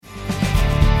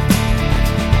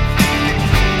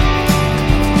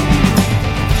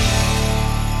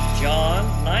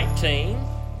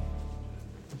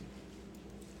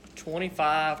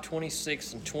25,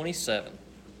 26, and 27.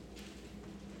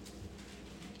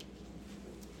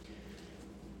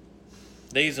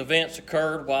 These events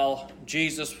occurred while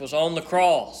Jesus was on the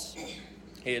cross.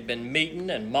 He had been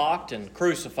beaten and mocked and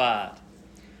crucified.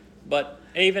 But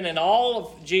even in all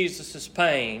of Jesus'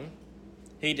 pain,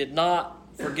 he did not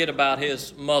forget about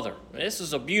his mother. This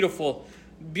is a beautiful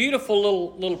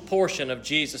little portion of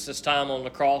Jesus' time on the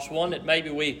cross, one that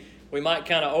maybe we might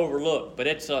kind of overlook, but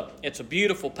it's a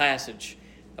beautiful passage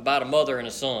about a mother and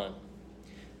a son.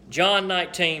 John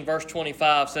 19, verse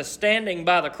 25 says, "Standing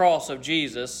by the cross of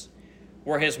Jesus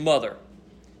were his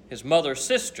mother's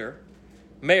sister,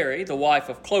 Mary, the wife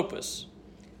of Clopas,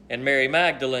 and Mary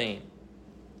Magdalene.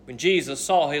 When Jesus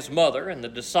saw his mother and the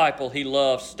disciple he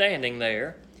loved standing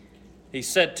there, he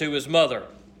said to his mother,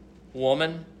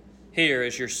 'Woman, here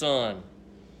is your son.'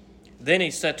 Then he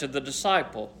said to the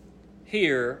disciple,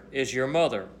 'Here is your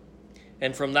mother.'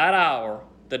 And from that hour,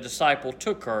 the disciple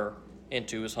took her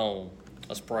into his home."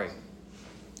 Let's pray.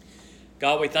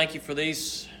 God, we thank you for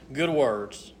these good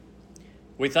words.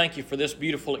 We thank you for this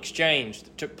beautiful exchange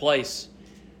that took place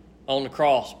on the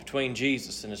cross between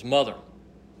Jesus and his mother.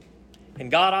 And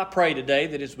God, I pray today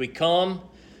that as we come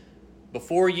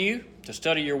before you to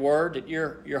study your word, that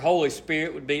your Holy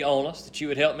Spirit would be on us, that you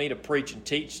would help me to preach and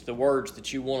teach the words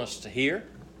that you want us to hear.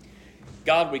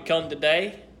 God, we come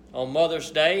today on Mother's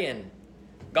Day, and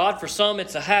God, for some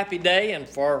it's a happy day, and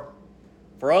for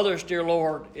others, dear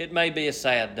Lord, it may be a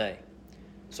sad day.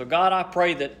 So God, I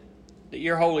pray that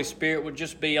your Holy Spirit would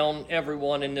just be on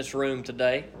everyone in this room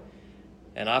today.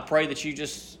 And I pray that you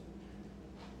just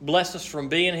bless us from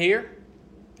being here.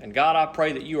 And God, I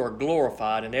pray that you are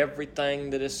glorified in everything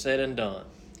that is said and done.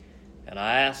 And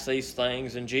I ask these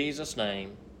things in Jesus'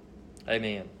 name.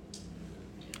 Amen.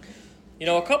 You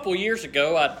know, a couple years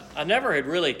ago, I never had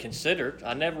really considered,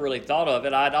 I never really thought of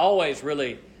it. I'd always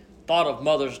really thought of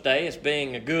Mother's Day as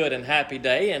being a good and happy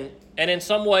day. And in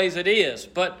some ways it is.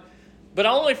 But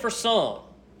only for some.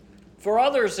 For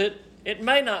others, it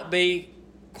may not be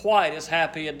quite as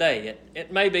happy a day.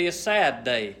 It may be a sad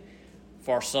day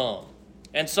for some.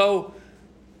 And so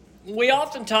we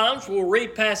oftentimes will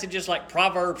read passages like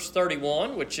Proverbs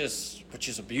 31, which is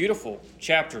a beautiful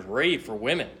chapter to read for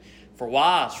women, for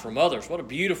wives, for mothers. What a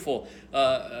beautiful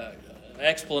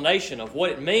explanation of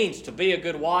what it means to be a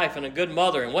good wife and a good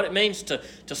mother, and what it means to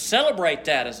celebrate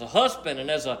that as a husband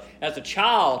and as a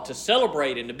child, to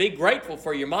celebrate and to be grateful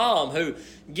for your mom who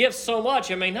gives so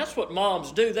much. I mean, that's what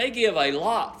moms do. They give a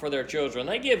lot for their children.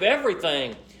 They give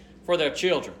everything for their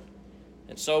children.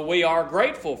 And so we are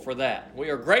grateful for that. We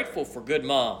are grateful for good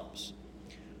moms.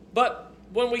 But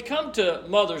when we come to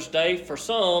Mother's Day, for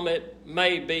some, it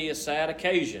may be a sad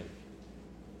occasion.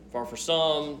 For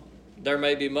some, there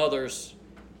may be mothers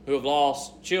who have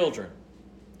lost children.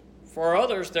 For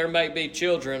others, there may be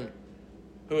children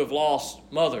who have lost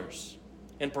mothers.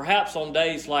 And perhaps on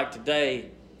days like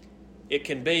today, it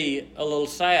can be a little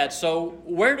sad. So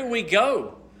where do we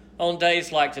go on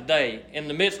days like today, in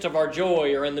the midst of our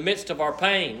joy or in the midst of our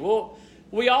pain? Well,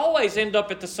 we always end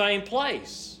up at the same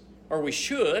place, or we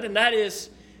should, and that is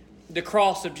the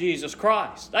cross of Jesus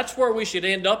Christ. That's where we should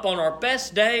end up on our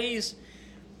best days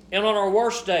and on our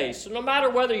worst days. So no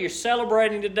matter whether you're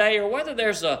celebrating today or whether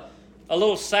there's a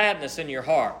little sadness in your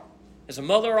heart, as a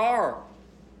mother or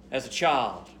as a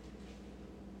child,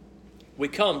 we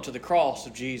come to the cross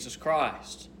of Jesus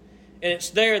Christ. And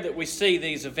it's there that we see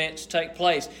these events take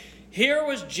place. Here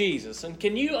was Jesus, and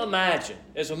can you imagine,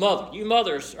 as a mother, you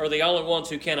mothers are the only ones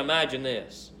who can imagine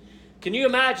this. Can you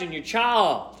imagine your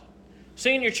child,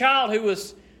 seeing your child who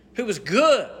was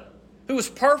good, who was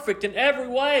perfect in every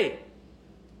way,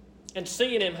 and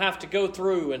seeing him have to go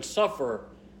through and suffer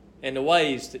in the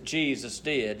ways that Jesus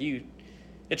did?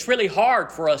 It's really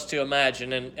hard for us to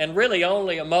imagine, and really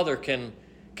only a mother can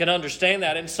understand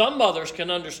that. And some mothers can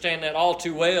understand that all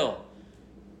too well,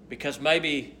 because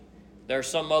maybe there are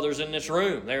some mothers in this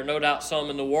room. There are no doubt some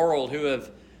in the world who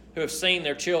have seen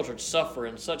their children suffer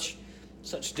in such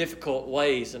difficult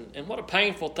ways. And what a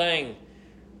painful thing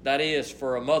that is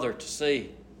for a mother to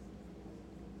see.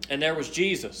 And there was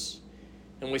Jesus.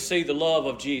 And we see the love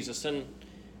of Jesus. And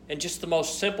just the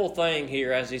most simple thing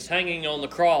here as he's hanging on the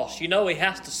cross. You know, he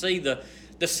has to see the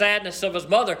sadness of his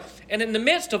mother. And in the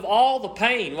midst of all the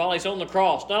pain while he's on the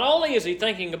cross, not only is he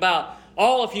thinking about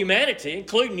all of humanity,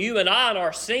 including you and I and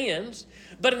our sins,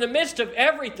 but in the midst of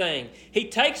everything, he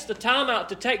takes the time out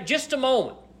to take just a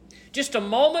moment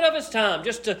of his time,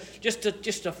 just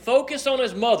to focus on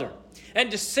his mother, and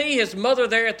to see his mother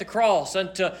there at the cross,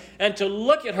 and to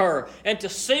look at her, and to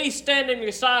see standing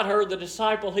beside her the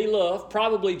disciple he loved,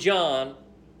 probably John.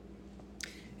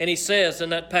 And he says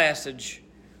in that passage,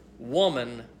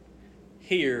 "Woman,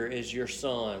 here is your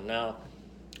son." Now,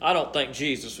 I don't think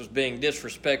Jesus was being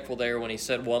disrespectful there when he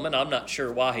said woman. I'm not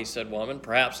sure why he said woman.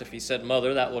 Perhaps if he said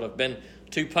mother, that would have been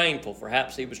too painful.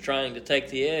 Perhaps he was trying to take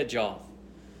the edge off.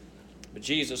 But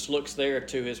Jesus looks there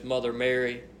to his mother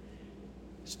Mary,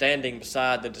 standing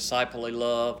beside the disciple he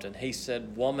loved, and he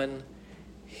said, "Woman,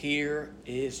 here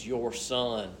is your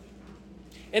son."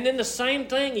 And then the same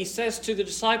thing he says to the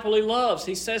disciple he loves.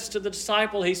 He says to the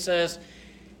disciple, he says,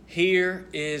 "Here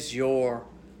is your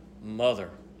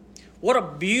mother." What a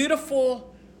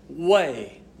beautiful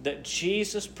way that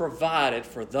Jesus provided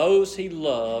for those he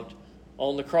loved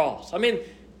on the cross. I mean,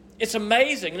 it's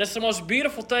amazing, and it's the most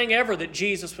beautiful thing ever that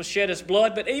Jesus would shed his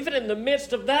blood. But even in the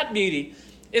midst of that beauty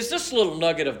is this little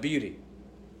nugget of beauty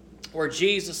where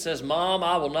Jesus says, "Mom,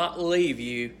 I will not leave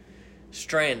you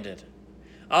stranded.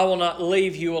 I will not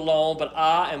leave you alone, but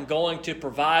I am going to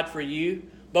provide for you,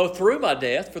 both through my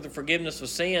death for the forgiveness of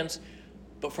sins,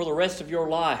 but for the rest of your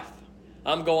life.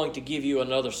 I'm going to give you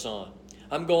another son.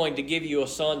 I'm going to give you a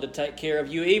son to take care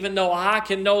of you. Even though I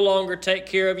can no longer take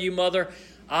care of you, Mother,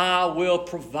 I will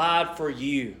provide for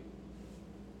you."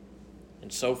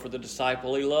 And so for the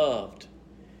disciple he loved,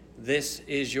 "This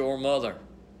is your mother."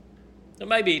 Now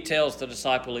maybe he tells the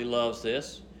disciple he loves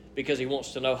this because he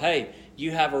wants to know, hey, you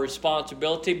have a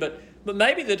responsibility, but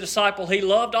maybe the disciple he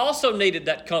loved also needed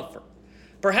that comfort.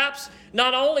 Perhaps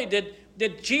not only did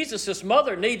Jesus'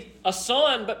 mother need a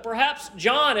son, but perhaps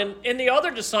John and the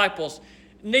other disciples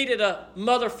needed a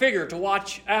mother figure to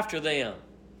watch after them.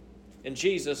 And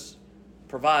Jesus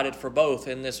provided for both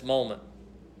in this moment.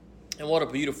 And what a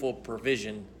beautiful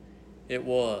provision it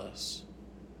was.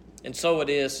 And so it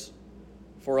is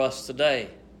for us today.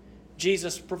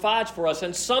 Jesus provides for us.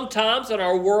 And sometimes in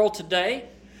our world today,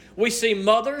 we see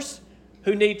mothers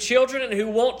who need children and who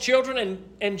want children,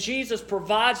 and Jesus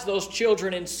provides those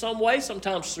children in some way,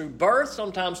 sometimes through birth,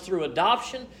 sometimes through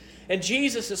adoption. And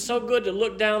Jesus is so good to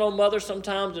look down on mothers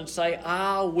sometimes and say,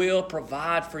 "I will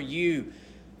provide for you."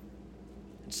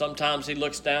 And sometimes he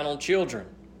looks down on children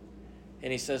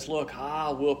and he says, "Look, I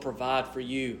will provide for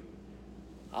you.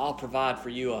 I'll provide for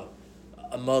you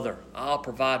a mother. I'll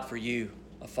provide for you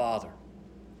a father."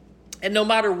 And no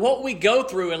matter what we go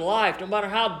through in life, no matter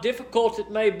how difficult it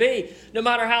may be, no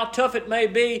matter how tough it may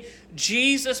be,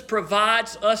 Jesus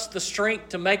provides us the strength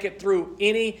to make it through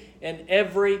any and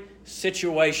every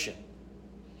situation.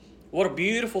 What a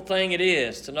beautiful thing it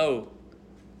is to know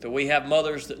that we have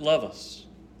mothers that love us.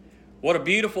 What a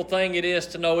beautiful thing it is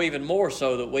to know even more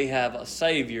so that we have a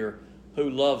Savior who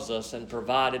loves us and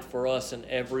provided for us in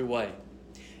every way.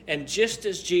 And just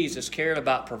as Jesus cared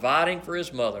about providing for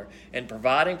his mother and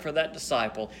providing for that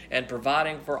disciple and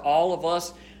providing for all of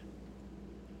us,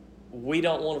 we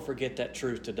don't want to forget that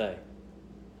truth today.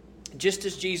 Just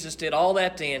as Jesus did all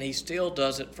that then, he still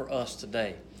does it for us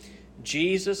today.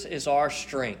 Jesus is our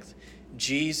strength.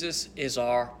 Jesus is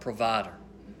our provider.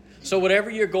 So whatever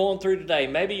you're going through today,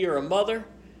 maybe you're a mother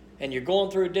and you're going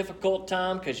through a difficult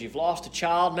time because you've lost a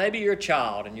child. Maybe you're a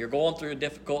child and you're going through a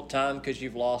difficult time because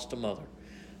you've lost a mother.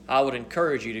 I would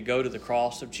encourage you to go to the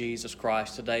cross of Jesus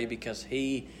Christ today because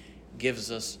he gives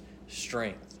us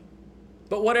strength.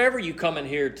 But whatever you come in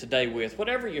here today with,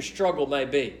 whatever your struggle may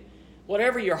be,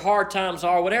 whatever your hard times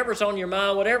are, whatever's on your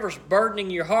mind, whatever's burdening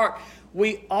your heart,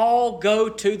 we all go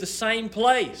to the same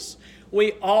place.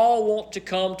 We all want to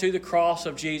come to the cross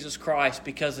of Jesus Christ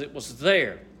because it was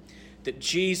there that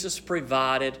Jesus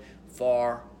provided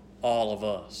for all of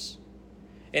us.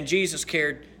 And Jesus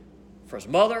cared for his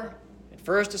mother,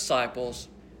 for his disciples,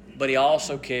 but he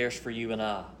also cares for you and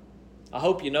I. I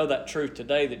hope you know that truth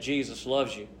today, that Jesus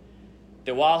loves you.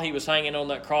 That while he was hanging on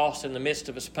that cross in the midst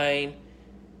of his pain,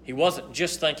 he wasn't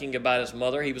just thinking about his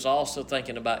mother, he was also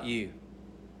thinking about you.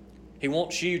 He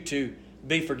wants you to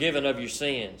be forgiven of your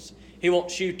sins. He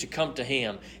wants you to come to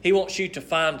him. He wants you to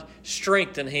find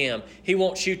strength in him. He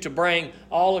wants you to bring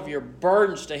all of your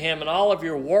burdens to him and all of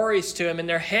your worries to him. And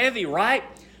they're heavy, right?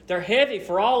 They're heavy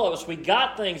for all of us. We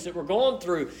got things that we're going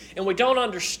through, and we don't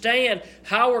understand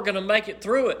how we're going to make it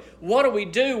through it. What do we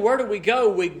do? Where do we go?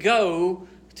 We go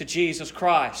to Jesus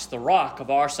Christ, the rock of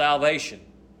our salvation.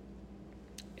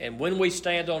 And when we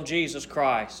stand on Jesus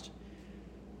Christ,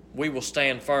 we will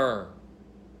stand firm.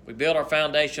 We build our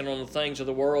foundation on the things of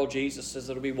the world. Jesus says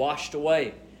it'll be washed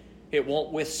away. It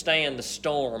won't withstand the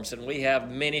storms, and we have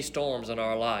many storms in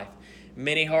our life.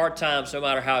 Many hard times, no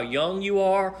matter how young you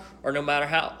are or no matter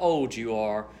how old you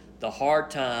are, the hard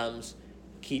times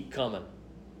keep coming.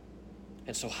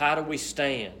 And so how do we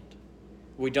stand?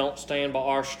 We don't stand by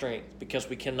our strength because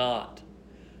we cannot.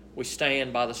 We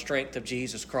stand by the strength of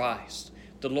Jesus Christ,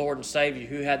 the Lord and Savior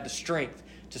who had the strength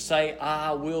to say,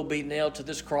 I will be nailed to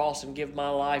this cross and give my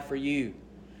life for you.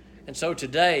 And so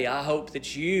today, I hope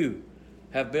that you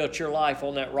have built your life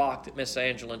on that rock that Miss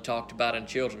Angeline talked about in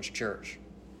Children's Church.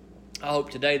 I hope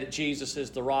today that Jesus is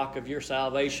the rock of your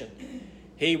salvation.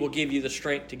 He will give you the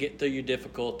strength to get through your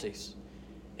difficulties,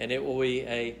 and it will be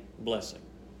a blessing.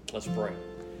 Let's pray.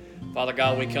 Father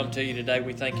God, we come to you today.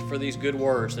 We thank you for these good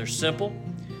words. They're simple,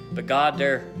 but God,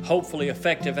 they're hopefully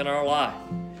effective in our life.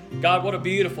 God, what a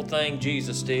beautiful thing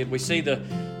Jesus did. We see the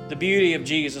beauty of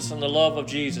Jesus and the love of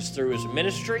Jesus through his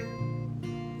ministry.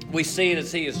 We see it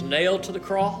as he is nailed to the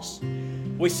cross.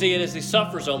 We see it as he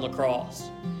suffers on the cross.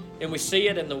 And we see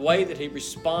it in the way that he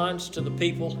responds to the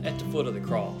people at the foot of the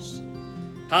cross.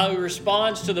 How he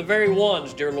responds to the very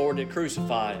ones, dear Lord, that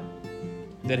crucified him,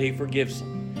 that he forgives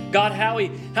them. God, how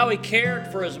he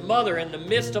cared for his mother in the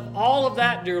midst of all of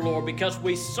that, dear Lord, because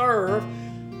we serve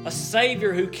a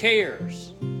Savior who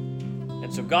cares.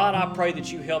 And so, God, I pray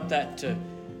that you help that to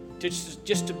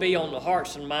be on the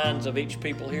hearts and minds of each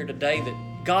people here today, that,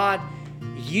 God,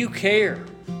 you care.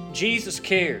 Jesus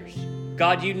cares.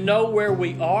 God, you know where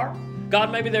we are.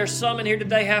 God, maybe there's some in here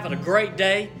today having a great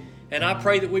day, and I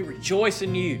pray that we rejoice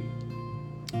in you.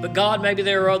 But God, maybe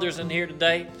there are others in here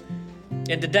today,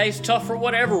 and today's tough for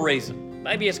whatever reason.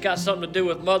 Maybe it's got something to do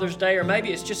with Mother's Day, or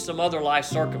maybe it's just some other life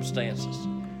circumstances.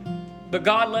 But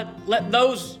God, let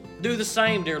those do the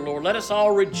same, dear Lord. Let us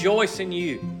all rejoice in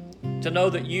you, to know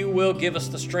that you will give us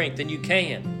the strength, and you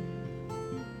can.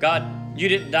 God, you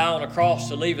didn't die on a cross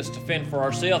to leave us to fend for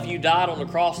ourselves. You died on the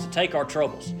cross to take our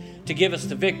troubles, to give us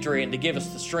the victory and to give us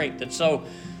the strength. And so,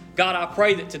 God, I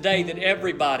pray that today that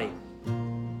everybody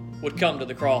would come to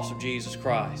the cross of Jesus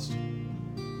Christ.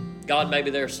 God,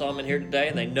 maybe there are some in here today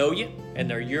and they know you and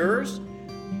they're yours,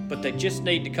 but they just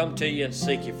need to come to you and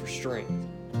seek you for strength.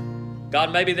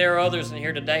 God, maybe there are others in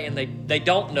here today and they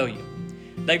don't know you.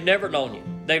 They've never known you.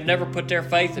 They've never put their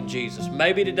faith in Jesus.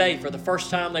 Maybe today, for the first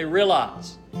time, they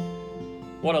realize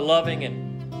what a loving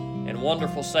and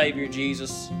wonderful Savior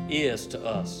Jesus is to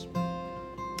us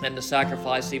and the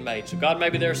sacrifice he made. So God,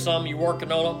 maybe there's some you're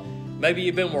working on them. Maybe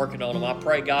you've been working on them. I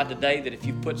pray, God, today that if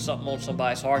you put something on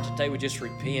somebody's heart, that they would just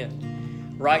repent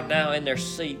right now in their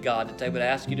seat, God, that they would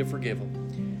ask you to forgive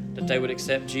them, that they would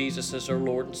accept Jesus as their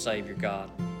Lord and Savior,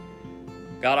 God.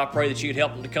 God, I pray that you'd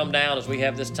help them to come down as we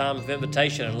have this time of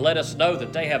invitation and let us know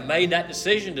that they have made that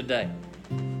decision today.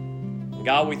 And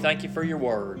God, we thank you for your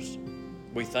words.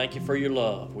 We thank you for your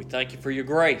love. We thank you for your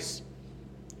grace.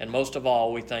 And most of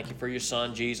all, we thank you for your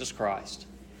Son, Jesus Christ.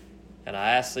 And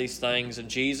I ask these things in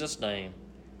Jesus' name.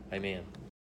 Amen.